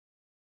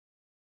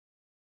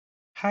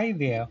Hi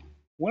there,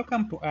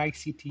 welcome to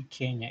ICT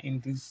Kenya.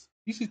 This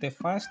is the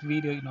first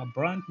video in a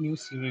brand new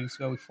series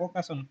where we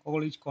focus on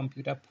college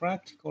computer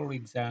practical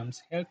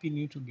exams, helping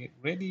you to get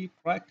ready,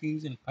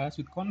 practice, and pass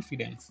with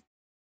confidence.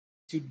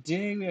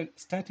 Today we are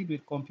starting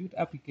with computer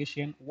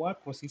application word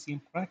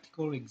processing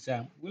practical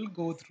exam. We'll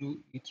go through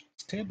it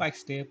step by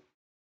step,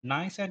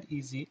 nice and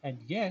easy, and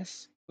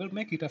yes, we'll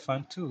make it a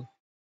fun too.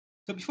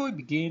 So before we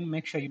begin,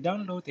 make sure you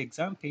download the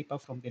exam paper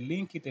from the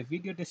link in the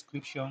video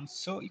description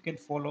so you can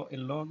follow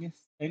along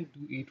and do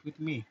it with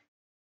me.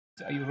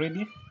 So are you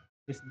ready?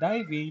 Let's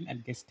dive in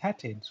and get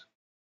started.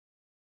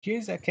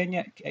 Here's a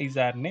Kenya is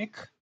a NEC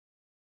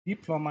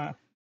Diploma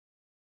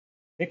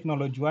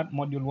Technology 1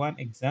 Module 1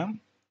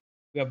 exam.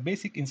 We have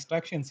basic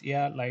instructions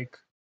here like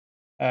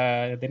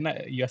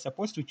you're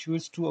supposed to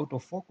choose 2 out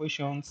of 4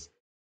 questions.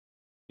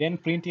 Then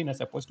printing is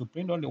supposed to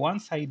print only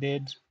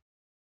one-sided.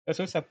 You're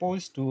also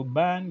supposed to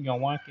burn your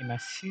work in a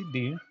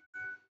CD.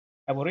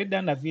 I've already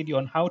done a video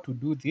on how to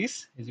do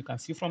this, as you can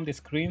see from the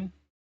screen.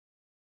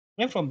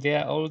 Then from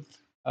there, all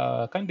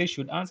candidates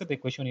should answer the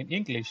question in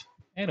English.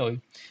 Anyway,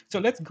 so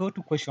let's go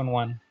to question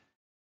one.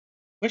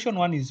 Question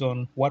one is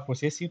on word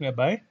processing,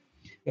 whereby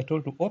we're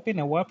told to open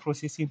a word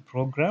processing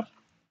program.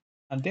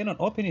 And then on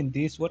opening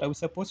this, what are we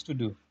supposed to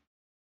do?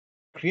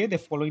 Create the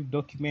following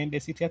document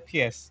as it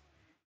appears.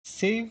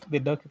 Save the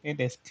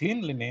document as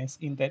cleanliness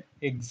in the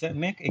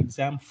next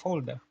exam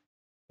folder.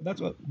 So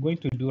that's what we're going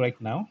to do right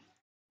now.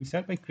 We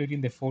start by creating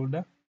the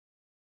folder.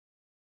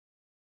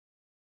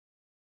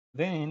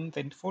 Then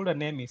the folder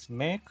name is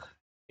make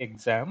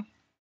exam.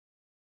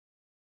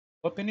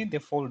 Opening the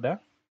folder,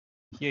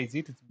 here is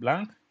it, it's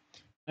blank.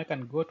 I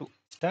can go to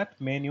start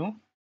menu,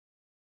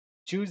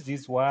 choose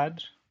this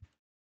word,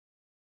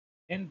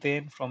 and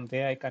then from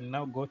there I can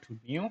now go to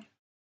new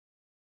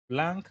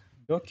blank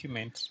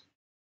document.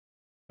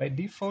 By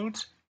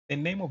default, the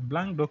name of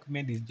blank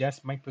document is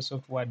just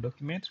Microsoft Word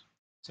document.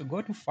 So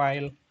go to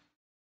file,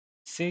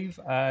 save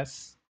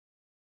as,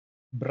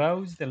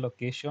 browse the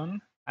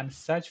location and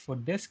search for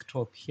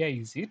desktop. Here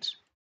is it.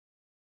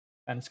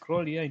 And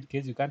scroll here in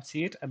case you can't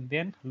see it, and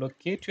then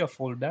locate your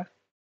folder,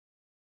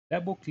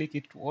 double click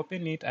it to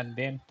open it, and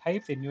then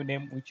type the new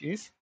name, which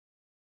is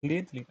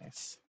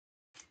cleanliness.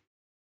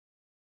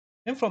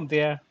 Then from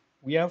there,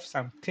 we have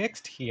some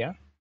text here,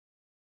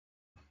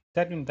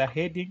 starting the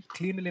heading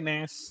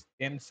cleanliness,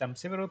 then some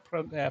several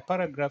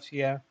paragraphs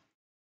here,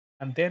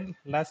 and then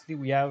lastly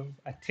we have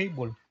a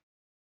table.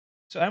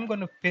 So I'm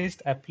going to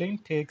paste a plain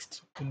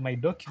text in my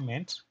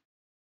document,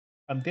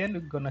 and then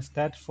we're going to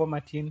start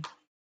formatting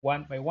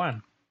one by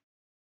one.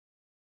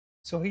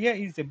 So here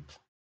is a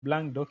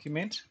blank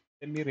document.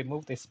 Let me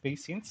remove the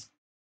spacings.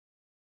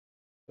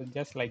 So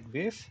just like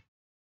this.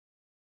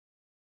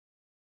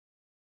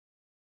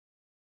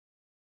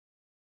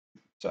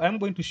 So I'm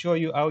going to show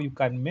you how you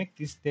can make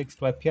this text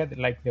to appear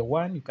like the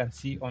one you can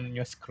see on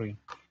your screen.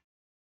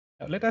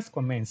 Now let us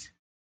commence.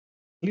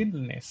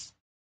 Cleanliness.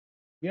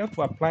 We have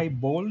to apply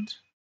bold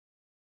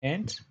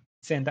and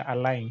center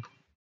align.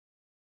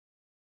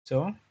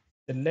 So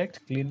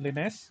select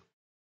cleanliness.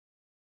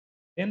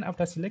 Then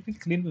after selecting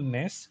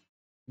cleanliness,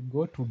 we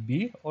go to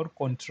B or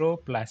Control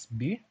plus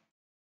B.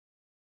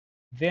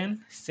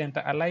 Then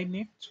center align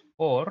it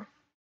or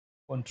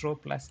Control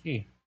plus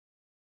A.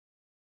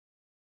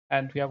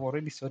 And we have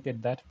already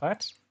sorted that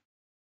part.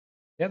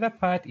 The other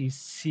part is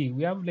C.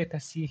 We have letter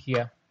C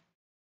here.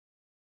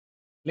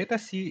 Letter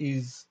C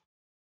is,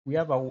 we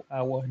have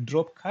our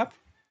drop cap,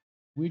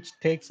 which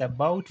takes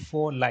about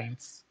 4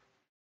 lines.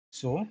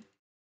 So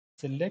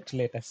select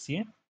letter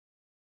C.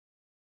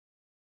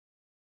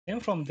 Then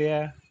from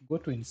there, go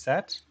to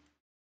insert,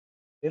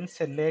 then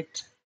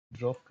select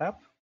drop cap.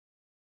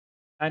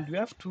 And we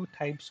have 2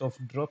 types of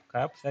drop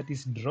caps, that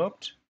is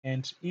dropped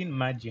and in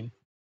margin.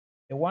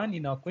 The one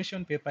in our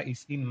question paper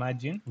is in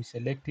margin, we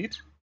select it,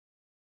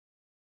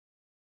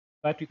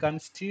 but we can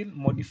still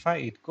modify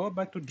it. Go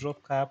back to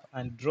drop cap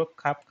and drop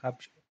cap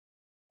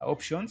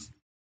options.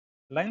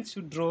 Lines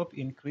to drop,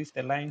 increase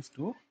the lines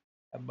to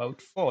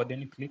about 4,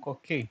 then you click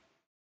OK.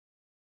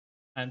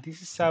 And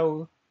this is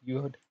how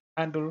you would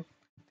handle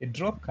the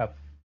drop cap.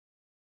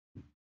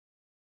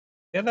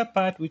 The other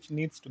part which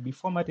needs to be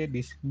formatted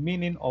is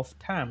meaning of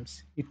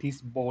terms. It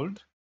is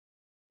bold.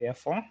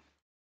 Therefore,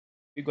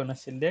 we're going to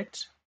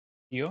select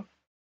here,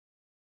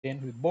 then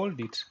we bold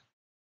it.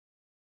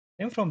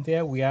 Then from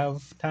there, we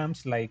have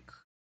terms like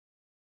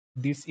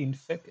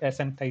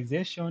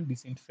sanitization,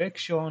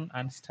 disinfection,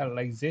 and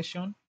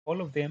sterilization. All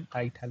of them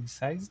are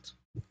italicized.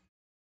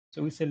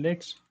 So we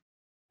select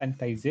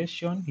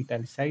sanitization,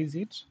 italicize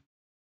it,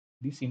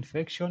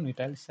 disinfection,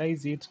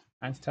 italicize it,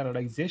 and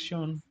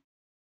sterilization,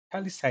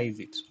 italicize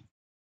it.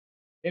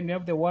 Then we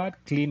have the word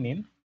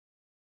cleaning.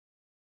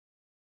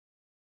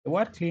 The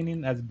word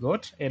cleaning has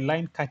got a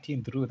line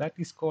cutting through, that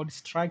is called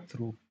strike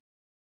through.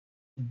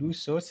 To do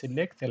so,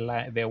 select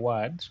the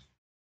word,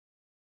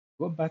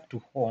 go back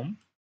to home,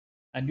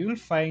 and you'll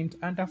find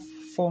under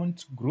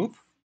font group,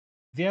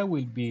 there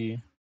will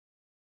be,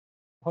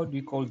 how do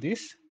we call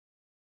this?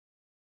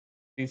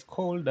 It's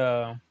called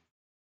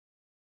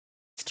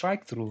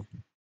strike through.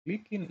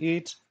 Clicking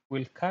it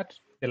will cut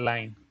the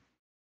line.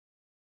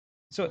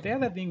 So the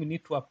other thing we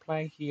need to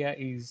apply here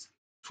is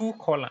two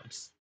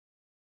columns.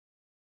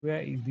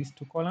 Where is this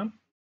two column?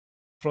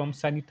 From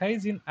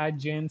sanitizing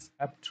agents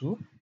up to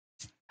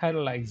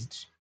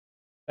sterilized.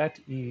 That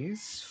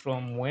is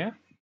from where?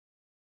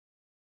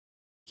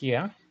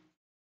 Here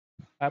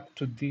up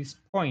to this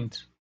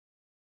point.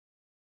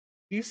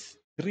 These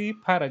three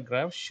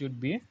paragraphs should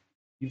be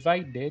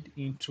divided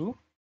into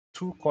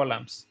two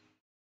columns.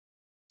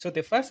 So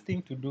the first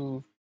thing to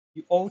do,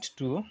 you ought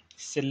to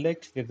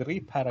select the three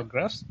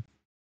paragraphs.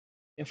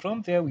 And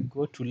from there, we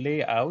go to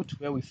layout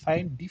where we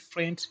find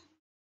different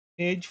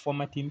page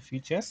formatting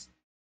features.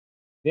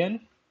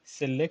 Then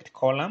select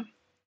column.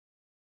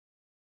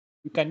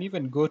 You can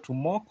even go to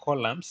more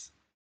columns.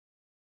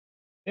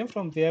 Then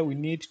from there, we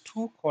need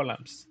two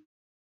columns.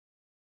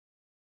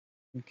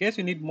 In case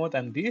you need more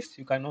than this,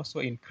 you can also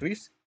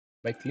increase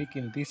by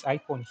clicking this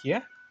icon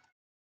here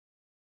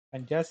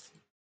and just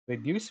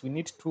reduce. We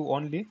need two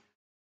only.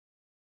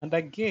 And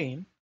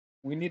again,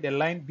 we need a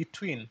line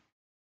between.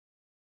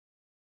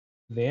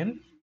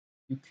 Then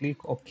you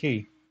click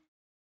OK.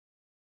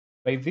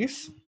 By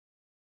this,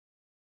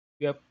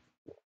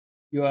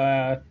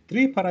 your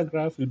three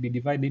paragraphs will be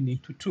divided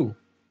into two.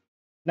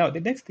 Now,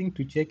 the next thing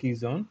to check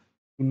is on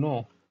to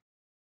know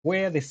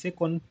where the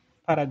second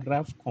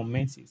paragraph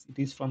commences. It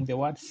is from the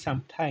word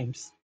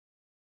sometimes.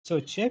 So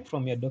check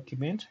from your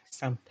document,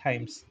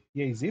 sometimes.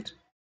 Here is it.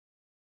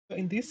 So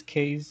in this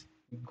case,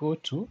 you go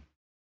to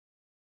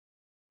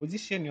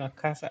position your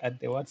cursor at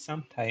the word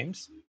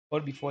sometimes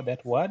or before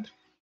that word.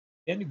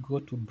 Then you go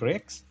to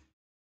breaks.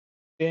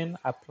 Then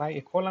apply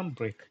a column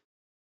break.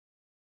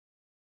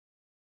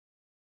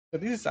 So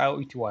this is how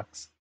it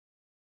works.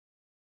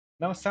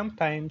 Now,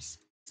 sometimes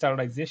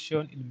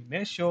sterilization,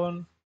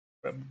 elimination,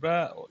 blah,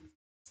 blah,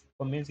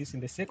 commences in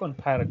the second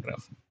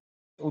paragraph.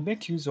 We'll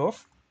make use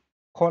of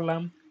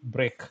column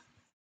break.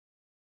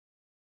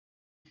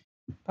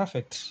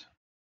 Perfect.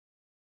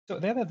 So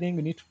the other thing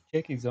we need to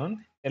check is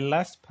on the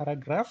last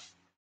paragraph.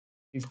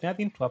 There's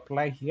nothing to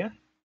apply here.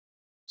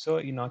 So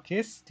in our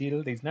case,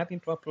 still there's nothing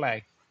to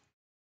apply.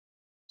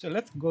 So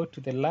let's go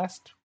to the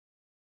last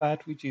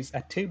part, which is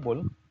a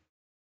table.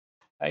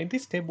 In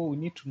this table, we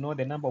need to know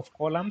the number of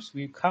columns.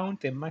 We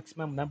count the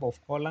maximum number of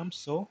columns.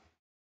 So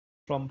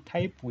from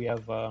type, we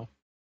have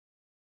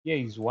here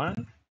is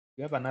 1.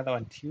 We have another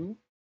one, 2,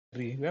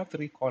 3. We have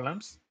 3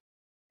 columns.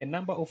 A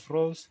number of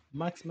rows,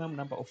 maximum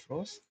number of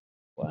rows,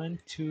 1,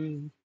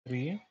 2,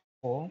 3,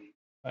 4,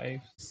 5,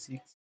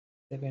 6,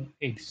 7,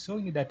 8. So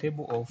you need a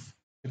table of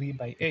 3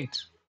 by 8.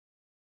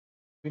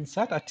 To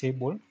insert a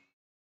table,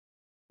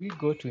 we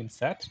go to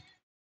insert.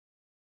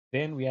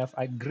 Then we have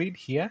a grid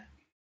here,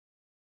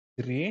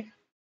 3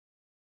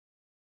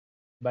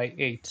 by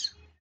 8.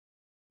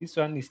 This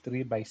one is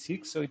 3 by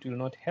 6, so it will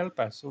not help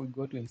us. So we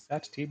go to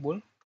insert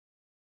table.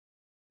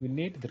 We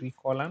need 3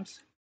 columns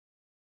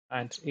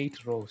and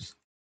 8 rows.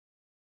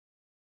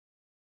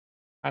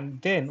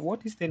 And then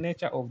what is the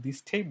nature of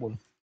this table?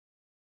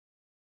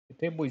 The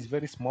table is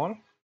very small.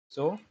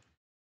 So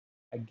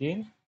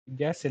again,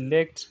 just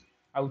select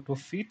auto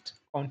fit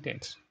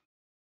content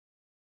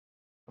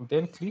and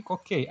then click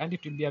OK, and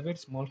it will be a very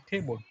small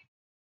table.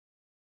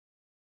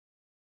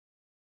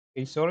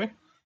 Okay, sorry,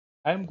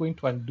 I'm going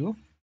to undo.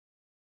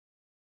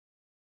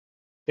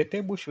 The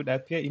table should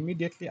appear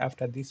immediately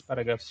after this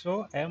paragraph.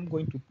 So I am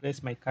going to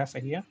place my cursor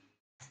here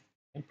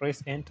and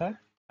press enter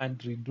and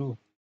redo.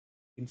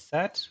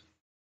 Insert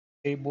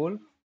table,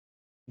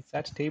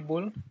 insert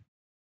table.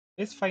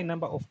 Specify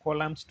number of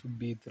columns to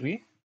be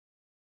 3,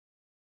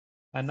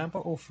 and number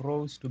of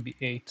rows to be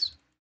 8.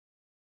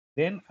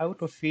 Then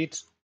auto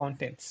fit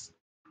contents.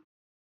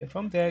 And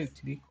from there, you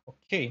click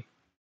OK.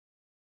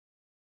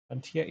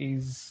 And here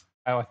is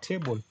our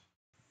table.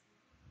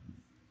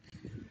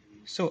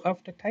 So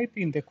after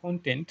typing the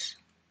content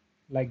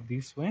like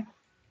this way,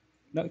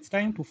 now it's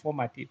time to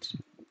format it.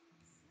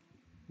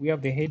 We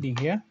have the heading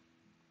here.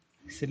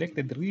 Select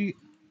the 3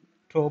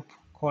 top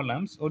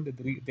columns or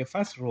the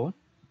first row,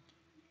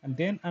 and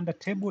then under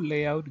table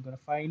layout, you're going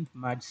to find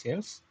merge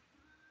cells,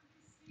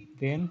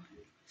 then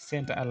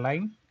center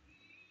align,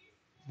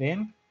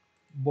 then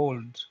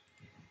bold.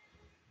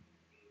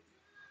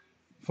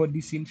 For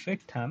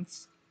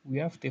disinfectants, we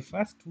have the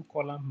first 2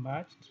 columns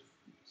merged.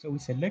 So we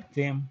select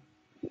them.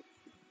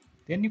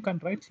 Then you can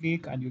right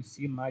click and you'll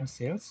see merge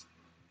cells.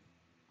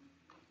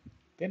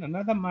 Then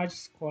another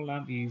merge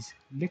column is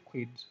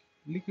liquid.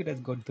 Liquid has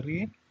got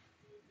 3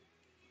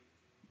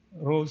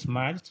 rows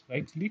merged.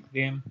 Right click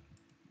them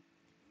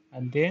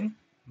and then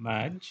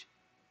merge.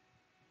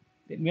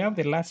 Then we have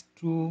the last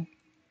 2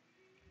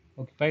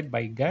 occupied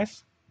by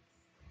gas.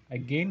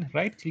 Again,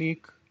 right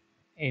click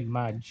and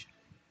merge.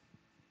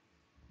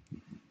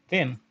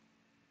 Then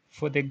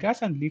for the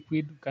gas and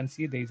liquid, you can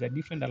see there is a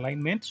different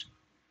alignment.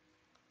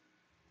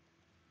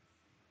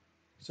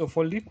 So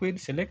for liquid,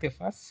 select the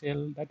first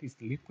cell that is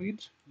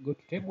liquid, go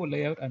to table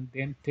layout and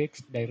then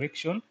text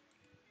direction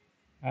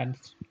and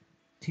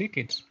click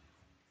it.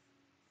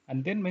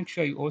 And then make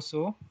sure you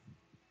also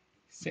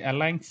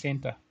align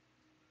center.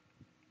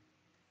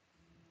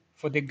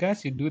 For the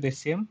gas, you do the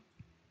same.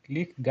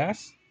 Click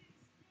gas,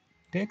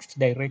 text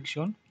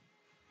direction.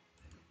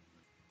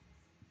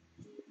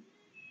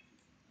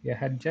 Yeah,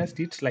 adjust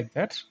it like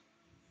that.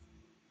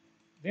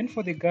 Then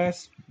for the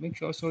gas, make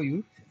sure also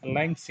you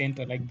align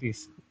center like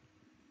this.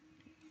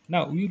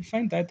 Now you'll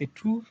find that the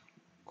two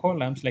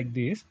columns like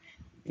this,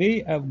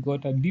 they have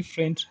got a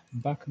different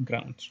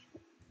background,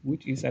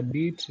 which is a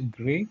bit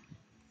gray.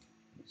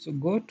 So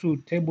go to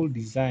table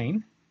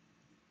design,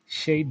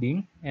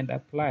 shading, and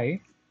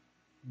apply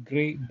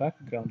gray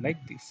background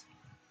like this.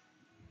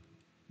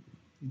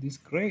 This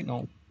gray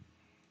now.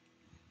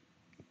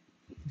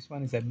 This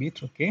one is a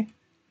bit okay.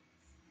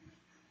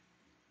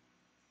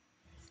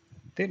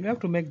 Then we have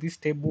to make this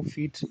table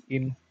fit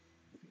in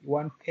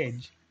one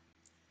page.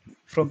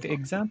 From the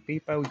exam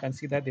paper, we can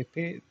see that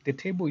the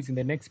table is in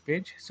the next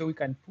page, so we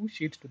can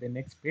push it to the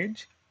next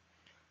page.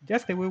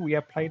 Just the way we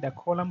applied a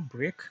column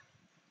break,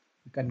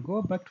 we can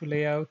go back to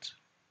layout,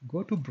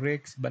 go to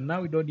breaks, but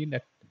now we don't need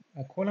a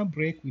column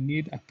break, we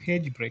need a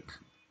page break.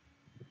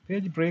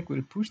 Page break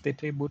will push the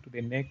table to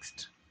the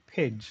next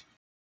page.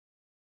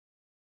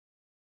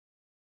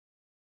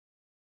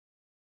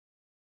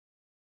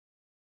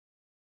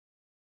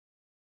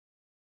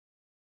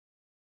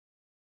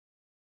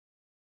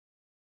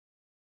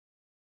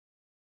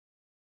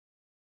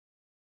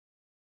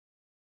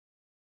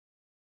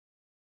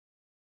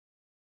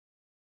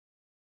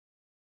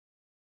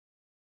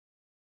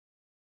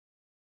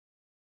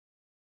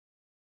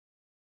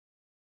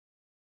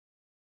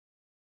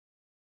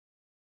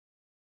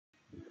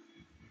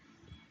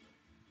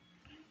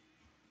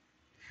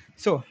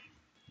 So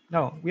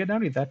now we are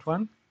done with that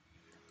one.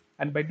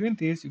 And by doing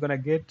this, you're going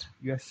to get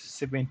your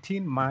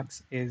 17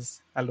 marks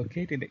is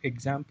allocated in the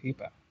exam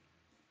paper.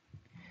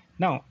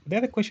 Now, the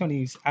other question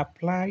is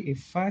apply a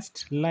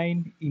first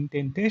line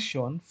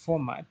indentation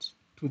format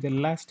to the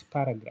last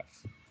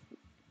paragraph.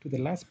 To the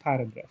last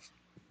paragraph.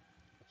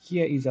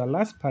 Here is our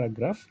last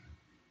paragraph.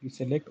 You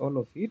select all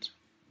of it.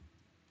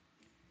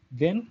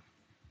 Then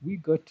we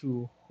go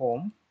to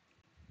home.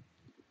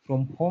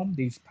 From home,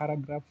 there is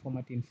paragraph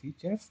formatting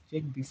features.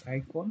 Check this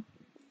icon.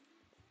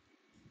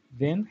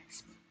 Then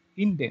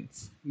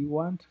indents. We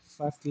want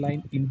first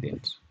line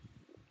indent.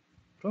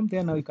 From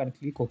there now you can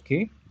click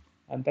OK,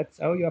 and that's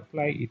how you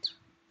apply it.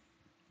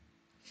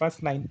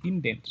 First line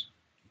indent.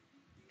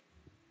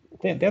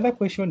 Then the other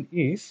question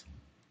is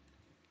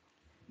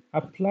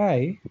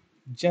apply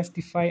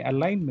justify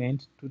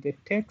alignment to the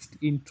text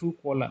in two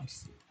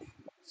columns.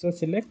 So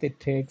select the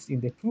text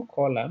in the two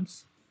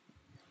columns.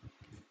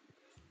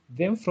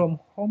 Then from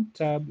home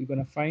tab, you're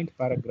going to find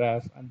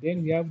paragraph, and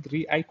then we have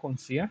three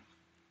icons here,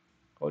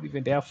 or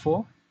even there are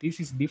four. This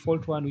is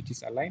default one, which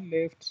is align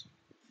left,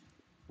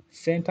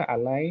 center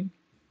align,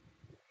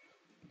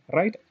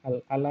 right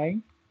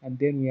align, and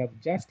then we have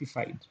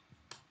justified.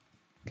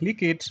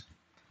 Click it,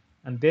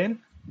 and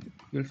then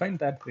you'll find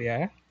that they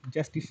are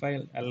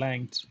justified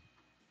aligned.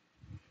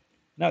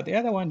 Now the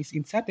other one is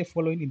insert the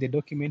following in the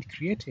document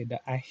created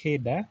a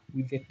header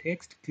with the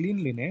text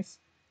cleanliness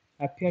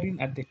appearing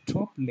at the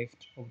top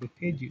left of the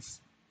pages.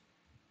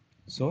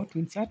 So to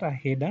insert a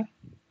header,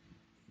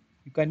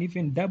 you can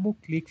even double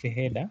click the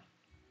header,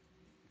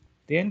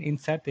 then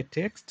insert the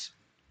text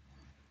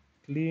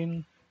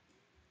clean,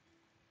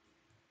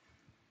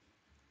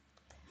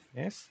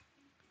 yes,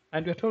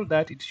 and we're told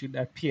that it should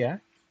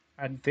appear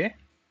at the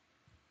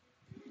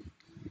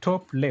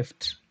top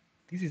left.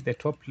 This is the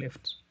top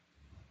left.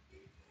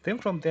 Then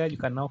from there you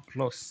can now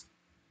close,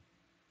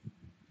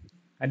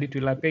 and it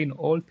will appear in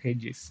all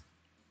pages.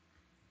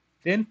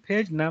 Then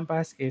page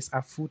numbers is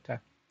a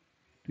footer.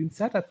 To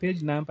insert a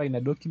page number in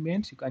a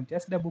document, you can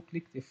just double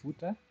click the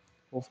footer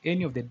of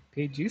any of the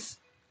pages,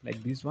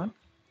 like this one.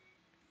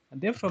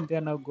 And then from there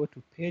now go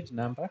to page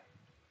number.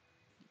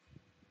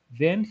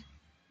 Then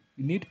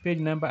you need page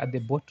number at the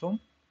bottom.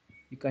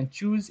 You can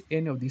choose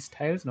any of these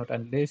styles, not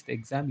unless the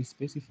exam is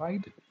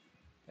specified.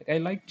 Like I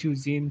like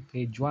choosing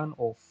page 1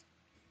 of,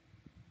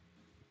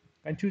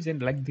 I can choose it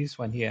like this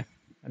one here.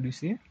 And you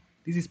see,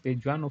 this is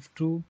page 1 of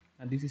 2,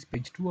 and this is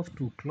page 2 of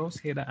 2, close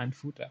header and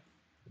footer.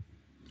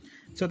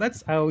 So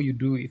that's how you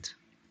do it.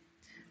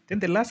 Then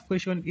the last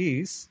question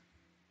is,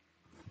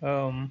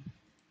 um,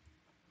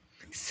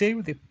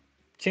 save the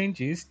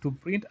changes to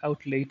print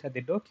out later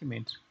the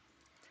document.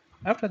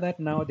 After that,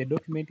 now the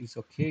document is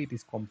okay, it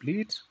is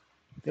complete.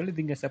 The only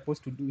thing you're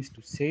supposed to do is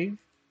to save.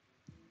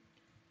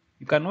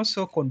 You can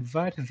also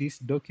convert this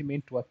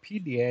document to a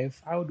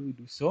PDF. How do we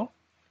do so?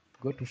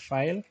 Go to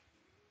File,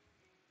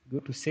 go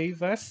to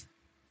Save As,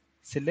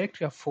 select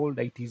your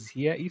folder, it is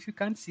here. If you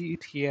can't see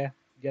it here,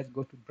 just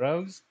go to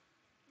Browse,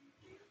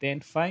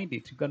 then find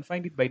it. You can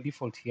find it by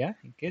default here.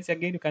 In case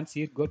again you can't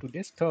see it, go to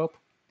Desktop,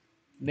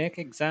 next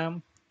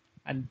exam,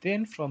 and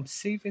then from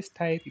Save As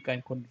type, you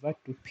can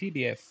convert to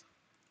PDF,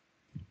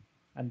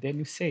 and then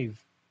you save.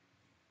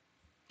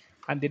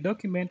 And the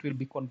document will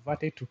be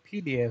converted to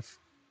PDF.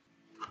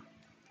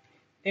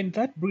 And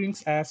that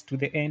brings us to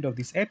the end of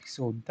this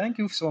episode. Thank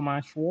you so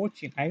much for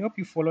watching. I hope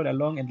you followed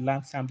along and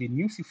learned something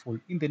useful.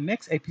 In the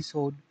next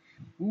episode,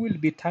 we will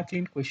be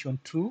tackling question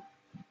 2.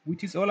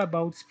 which is all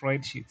about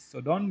spreadsheets.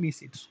 So don't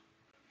miss it.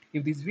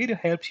 If this video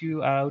helps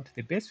you out,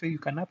 the best way you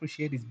can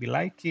appreciate is by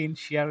liking,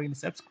 sharing,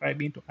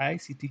 subscribing to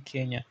ICT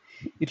Kenya.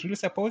 It really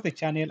supports the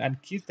channel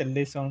and keeps the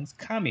lessons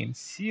coming.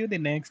 See you the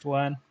next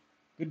one.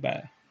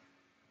 Goodbye.